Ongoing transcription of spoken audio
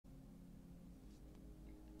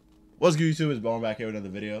What's good, YouTube? It's Bone back here with another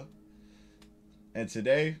video. And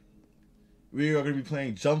today, we are going to be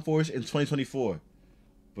playing Jump Force in 2024.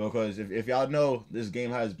 Because if y'all know, this game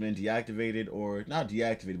has been deactivated, or not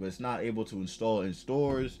deactivated, but it's not able to install in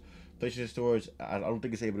stores, PlayStation stores. I don't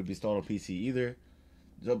think it's able to be installed on PC either.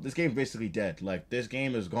 So this game's basically dead. Like, this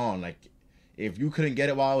game is gone. Like, if you couldn't get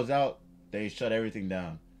it while it was out, they shut everything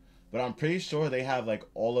down. But I'm pretty sure they have, like,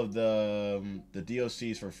 all of the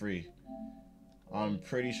DLCs for free. I'm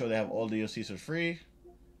pretty sure they have all DLCs for free.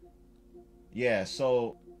 Yeah,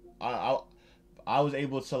 so I was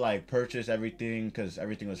able to like purchase everything because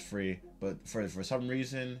everything was free. But for some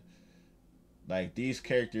reason, like these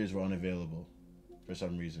characters were unavailable for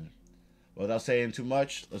some reason. But without saying too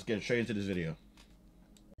much, let's get straight into this video.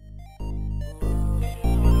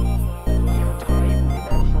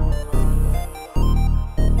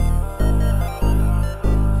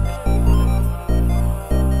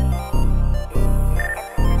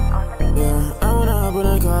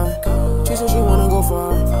 She said she wanna go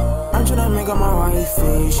far. I'm tryna make her my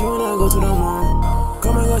wifey. She wanna go to the mall.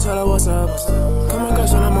 Come and go tell her what's up. Come and go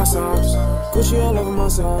show her my socks. Gucci all over my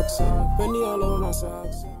socks. Fendi all over my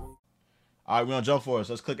socks. Alright, we're on Jump Force.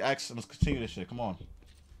 Let's click X and let's continue this shit. Come on.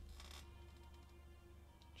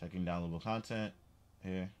 Checking downloadable content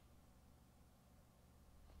here.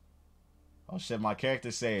 Oh shit, my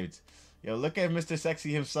character saved. Yo, look at Mr.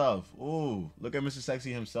 Sexy himself. Ooh, look at Mr.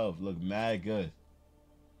 Sexy himself. Look mad good.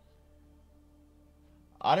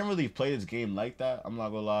 I didn't really play this game like that, I'm not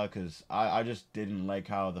gonna lie, because I just didn't like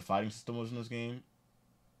how the fighting system was in this game.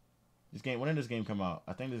 When did this game come out?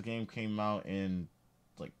 I think this game came out in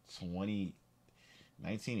like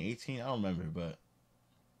 2019, 18, I don't remember, but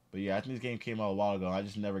yeah, I think this game came out a while ago. I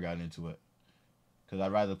just never got into it. Because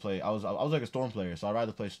I'd rather play, I was like a Storm player, so I'd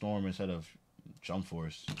rather play Storm instead of Jump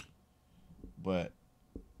Force. But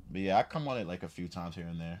yeah, I come on it like a few times here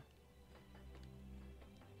and there.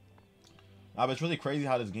 But it's really crazy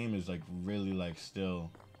how this game is like really like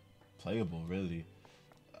still playable, really.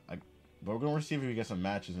 But we're gonna see if we can get some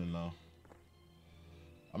matches in though.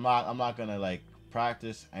 I'm not gonna like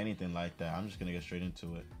practice anything like that. I'm just gonna get straight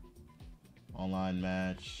into it. Online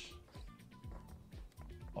match,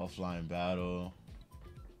 offline battle.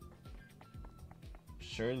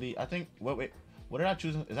 Surely, I think. Wait, what did I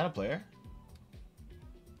choose? Is that a player?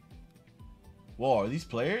 Whoa, are these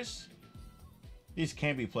players? These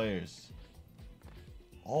can't be players.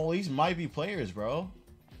 Oh, these might be players, bro.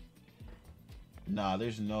 Nah,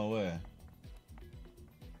 there's no way.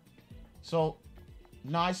 So,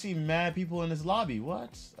 nah, I see mad people in this lobby.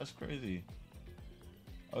 What? That's crazy.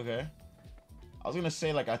 Okay. I was gonna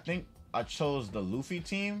say, like, I think I chose the Luffy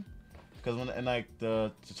team. Because when in, like,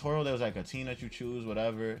 the tutorial, there was, like, a team that you choose,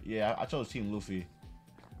 whatever. Yeah, I chose Team Luffy.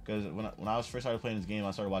 Because when I was first started playing this game,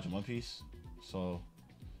 I started watching One Piece. So,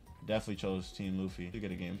 definitely chose Team Luffy to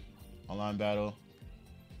get a game. Online battle.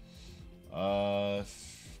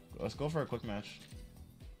 Let's go for a quick match.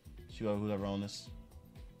 See who's ever on this.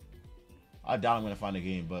 I doubt I'm gonna find a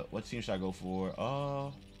game, but what team should I go for?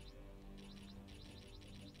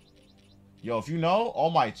 Yo, if you know, All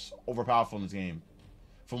Might's overpowerful in this game.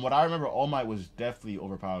 From what I remember, All Might was definitely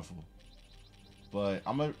overpowerful. But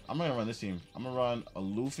I'm gonna run this team. I'm gonna run a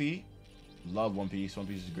Luffy. Love One Piece. One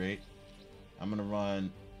Piece is great. I'm gonna run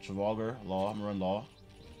Trafalgar, Law. I'm gonna run Law,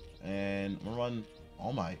 and I'm gonna run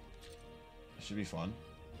All Might. Should be fun.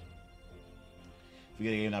 If we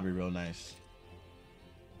get a game, that'd be real nice.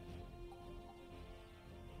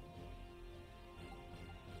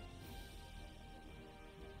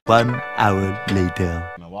 One hour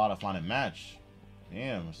later. A while to find a match.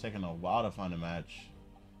 Damn, it's taking a while to find a match.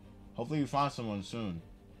 Hopefully we find someone soon.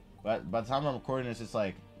 But by the time I'm recording this, it's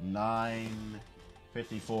like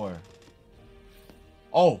 9:54.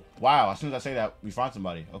 Oh, wow. As soon as I say that, we find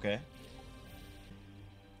somebody. Okay.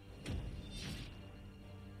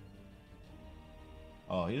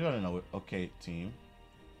 Oh, he's running an okay team.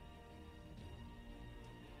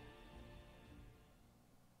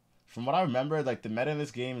 From what I remember, like the meta in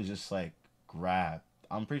this game is just like grab.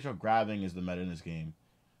 I'm pretty sure grabbing is the meta in this game.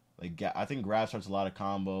 Like I think grab starts a lot of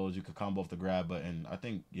combos. You could combo off the grab button. I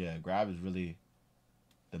think yeah, grab is really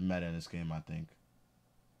the meta in this game. I think.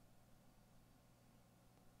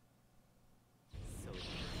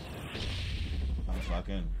 I'm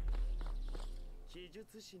fucking.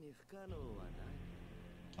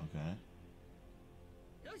 Okay.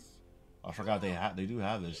 I forgot they do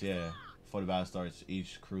have this, yeah. Before the battle starts,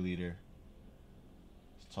 each crew leader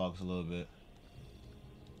talks a little bit.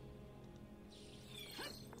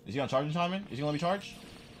 Is he on charging timing? Is he gonna let me charge?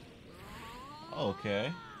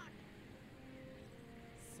 Okay.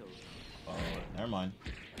 Oh, never mind.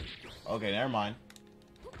 Okay, never mind.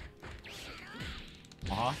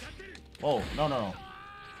 Uh-huh. Oh, no, no, no.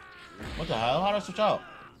 What the hell? How do I switch out?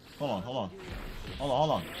 Hold on, hold on. Hold on,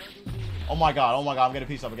 hold on. Oh my god, I'm getting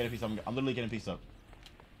pieced up, I'm literally getting pieced up.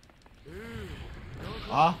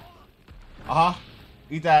 Uh-huh. Uh-huh.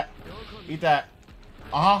 Eat that. Eat that.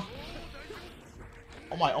 Uh-huh.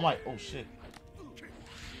 Oh my, oh shit.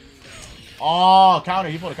 Oh, counter,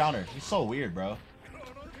 he pulled a counter. He's so weird, bro.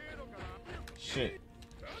 Shit.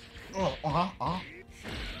 Oh, uh-huh, uh-huh.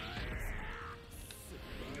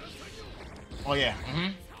 Oh yeah,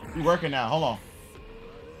 You working now, hold on.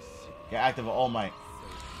 Get active with All Might.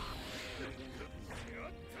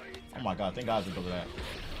 Oh my god, thank God I didn't go to that.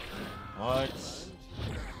 What?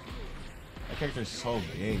 That character is so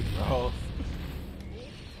big, bro.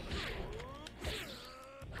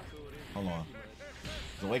 Hold on.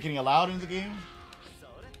 Is Awakening allowed in the game?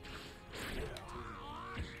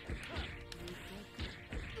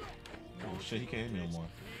 Oh shit, he can't hit me no more.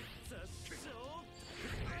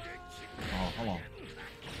 Oh, hold on.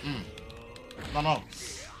 No, no.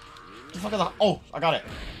 What the fuck is that? Oh, I got it.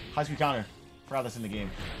 High speed counter. Forgot that's in the game.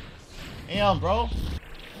 Damn, bro.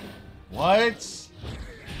 What?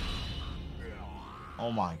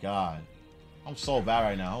 Oh my god. I'm so bad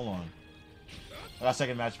right now. Hold on. I got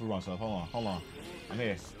second match to prove myself. Hold on, hold on. I'm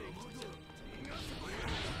here.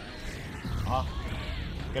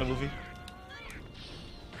 Get him, Luffy.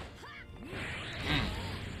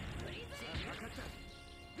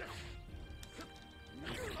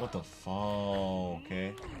 What the fuck?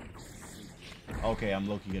 Okay. Okay, I'm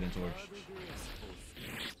low-key getting torched.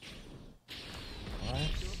 What?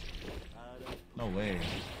 No way.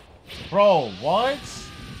 Bro, what?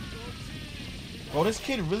 Bro, this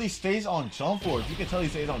kid really stays on Jump Force. You can tell he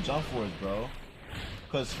stays on Jump Force, bro.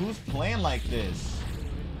 Because who's playing like this?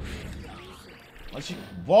 Like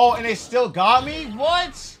whoa, and they still got me?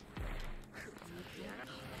 What?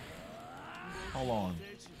 Hold on.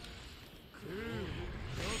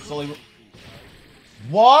 So,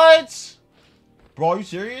 what? Bro, are you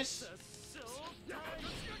serious?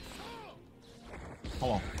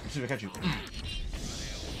 Hold on. Let's see if I catch you.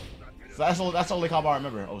 So that's the only combo I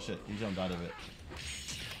remember. Oh shit, he jumped out of it.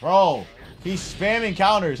 Bro, he's spamming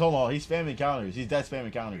counters. Hold on, he's spamming counters. He's dead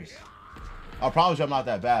spamming counters. I promise you I'm not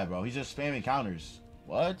that bad, bro. He's just spamming counters.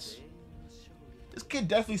 What? This kid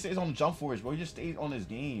definitely stays on the Jump Force, bro. He just stays on his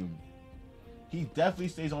game. He definitely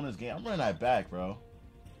stays on his game. I'm running that back, bro.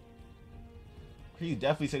 He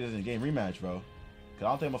definitely stays in the game. Rematch, bro. Cause I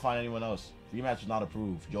don't think I'm gonna find anyone else. Rematch is not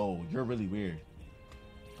approved. Yo, you're really weird.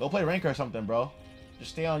 Go play rank or something, bro.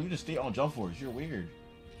 Just stay on. You just stay on Jump Force. You're weird.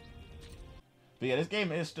 But yeah, this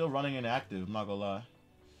game is still running inactive. I'm not gonna lie.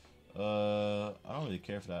 I don't really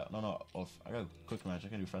care for that. No. Oh, I got a quick match. I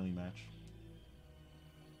can do friendly match.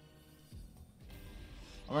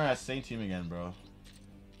 I'm running that same team again, bro.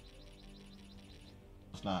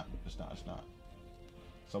 It's not.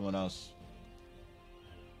 Someone else.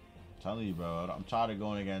 I'm telling you, bro. I'm tired of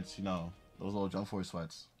going against, you know, those little Jump Force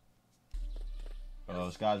sweats. Bro,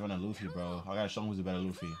 this guy's running Luffy, bro. I gotta show him who's a better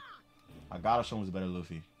Luffy.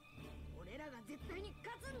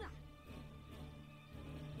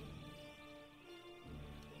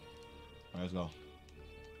 Alright, let's go.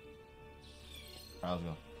 Alright, let's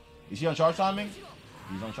go. Is he on charge timing?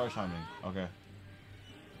 He's on charge timing. Okay.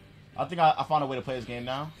 I think I found a way to play this game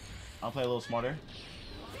now. I'll play a little smarter.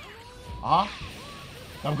 Gum.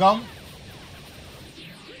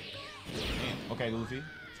 Okay, Luffy.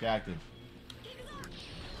 Let's get active.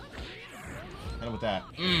 Hit him with that.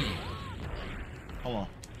 Hold on.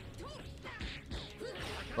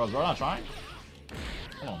 Bro, is bro not trying?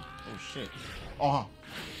 Hold on. Oh, shit. I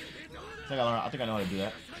think I know how to do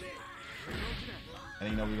that. And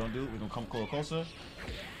then you know what we're gonna do? We're gonna come closer.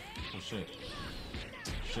 Oh, shit.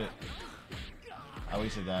 Shit. I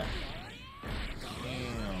wasted that.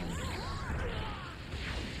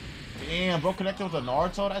 Damn, bro connected with a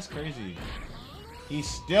Naruto? That's crazy. He's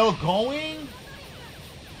still going?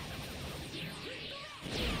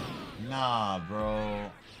 Nah, bro.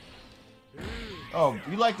 Oh,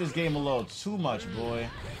 you like this game a little too much, boy.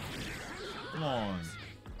 Come on.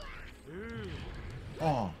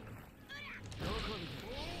 Oh.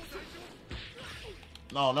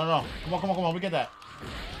 No. Come on. We get that.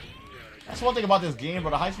 That's one thing about this game,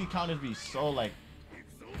 bro. The high speed counters be so like.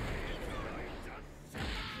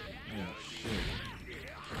 Oh, shit.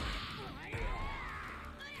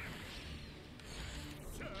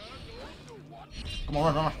 Come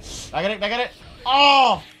on, run. I get it.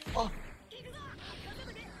 Oh! Fuck.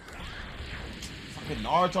 Fucking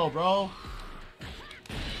Naruto, bro.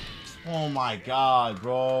 Oh my god,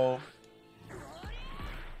 bro.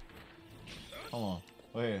 Hold on.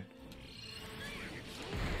 Wait here.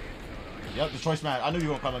 Yep, destroy smash. I knew you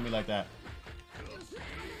were gonna come at me like that.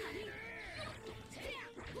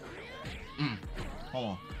 Hold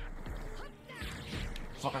on.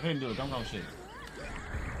 Fuck, I couldn't do the gum shit.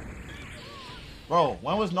 Bro,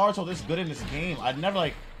 when was Naruto this good in this game? I'd never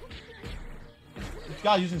like... This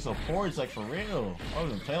guy using supports, like, for real. I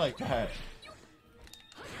wouldn't play like that.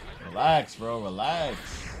 Relax, bro, relax.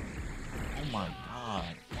 Oh my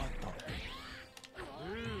god. What the...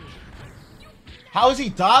 How is he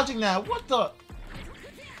dodging that? What the...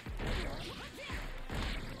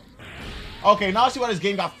 Okay, now I see why this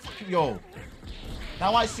game got fucking... Yo.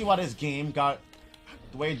 Now I see why this game got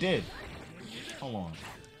the way it did. Hold on.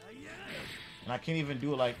 And I can't even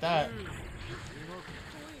do it like that.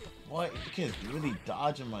 What? The kid's really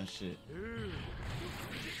dodging my shit.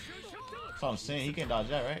 That's what I'm saying. He can't dodge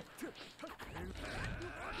that, right?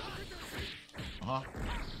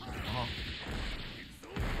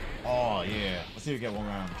 Oh, yeah. Let's see if we get one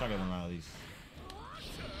round. I'm trying to get one round at least.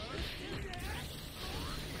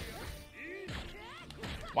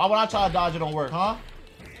 Why would I try to dodge it don't work, huh?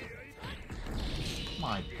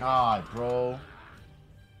 My god, bro.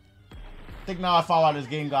 I think now I found out this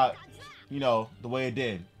game got, you know, the way it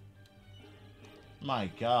did. My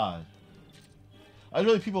god. There's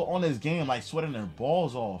really people on this game like sweating their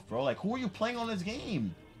balls off, bro. Like, who are you playing on this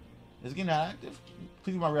game? Is this game not active?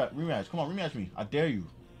 Please give my rematch. Come on, rematch me. I dare you.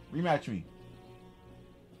 Rematch me.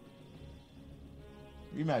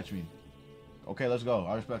 Rematch me. Okay, let's go.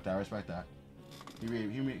 I respect that. I respect that. He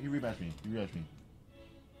rematched me. He rematched me.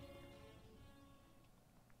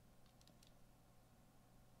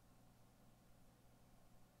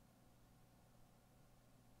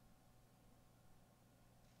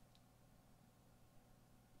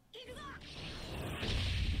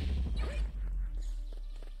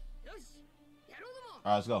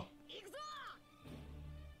 Alright, let's go.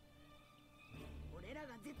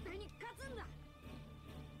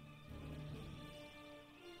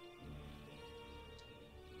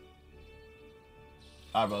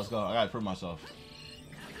 Alright, bro, let's go. I gotta prove myself.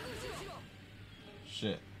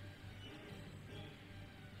 Shit.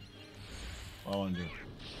 What I wanna do?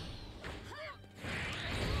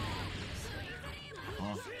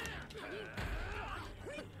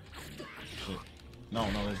 Shit. No,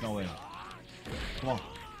 there's no way. Come on.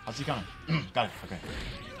 How's he coming? Got it. Okay.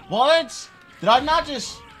 What? Did I not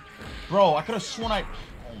just... Bro, I could have sworn I...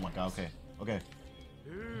 Oh my god, okay. Okay.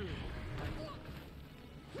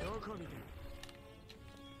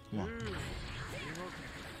 Come on.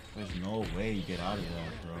 There's no way you get out of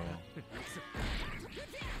that,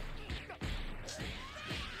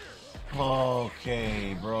 bro.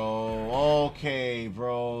 Okay, bro. Okay,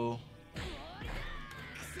 bro.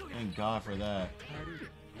 Thank God for that.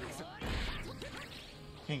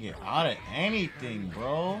 Can't get out of anything,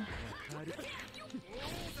 bro.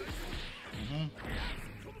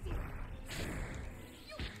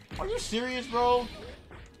 Are you serious, bro?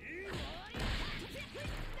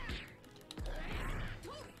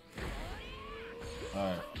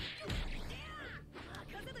 Alright.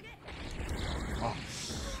 Oh,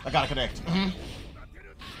 I gotta connect. Oh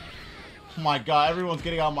my god, everyone's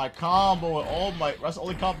getting out my combo and all my... That's the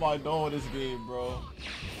only combo I know in this game, bro.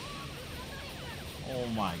 Oh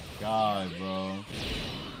my god, bro.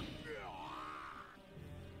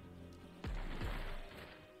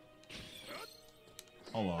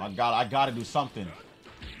 Hold on, I gotta do something.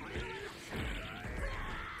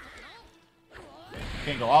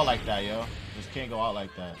 Can't go out like that, yo. Just can't go out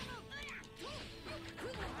like that.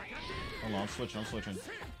 Hold on, I'm switching.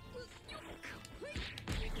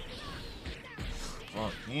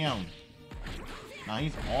 Oh, damn. Nah,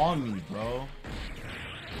 he's on me, bro.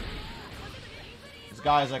 This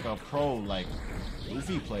guy's like a pro, like,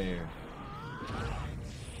 Luffy player.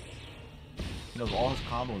 He knows all his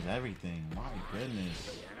combos, everything. My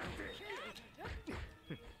goodness.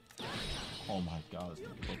 Oh my god, this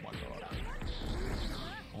nigga broke my guard.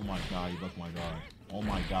 Oh my god, he broke my guard. Oh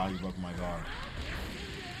my god, he broke my guard.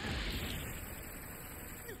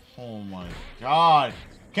 Oh my god.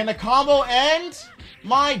 Can the combo end?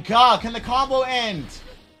 My god, can the combo end?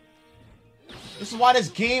 This is why this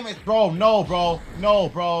game is... Bro, no, bro. No,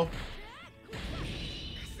 bro.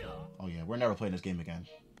 Oh yeah, we're never playing this game again.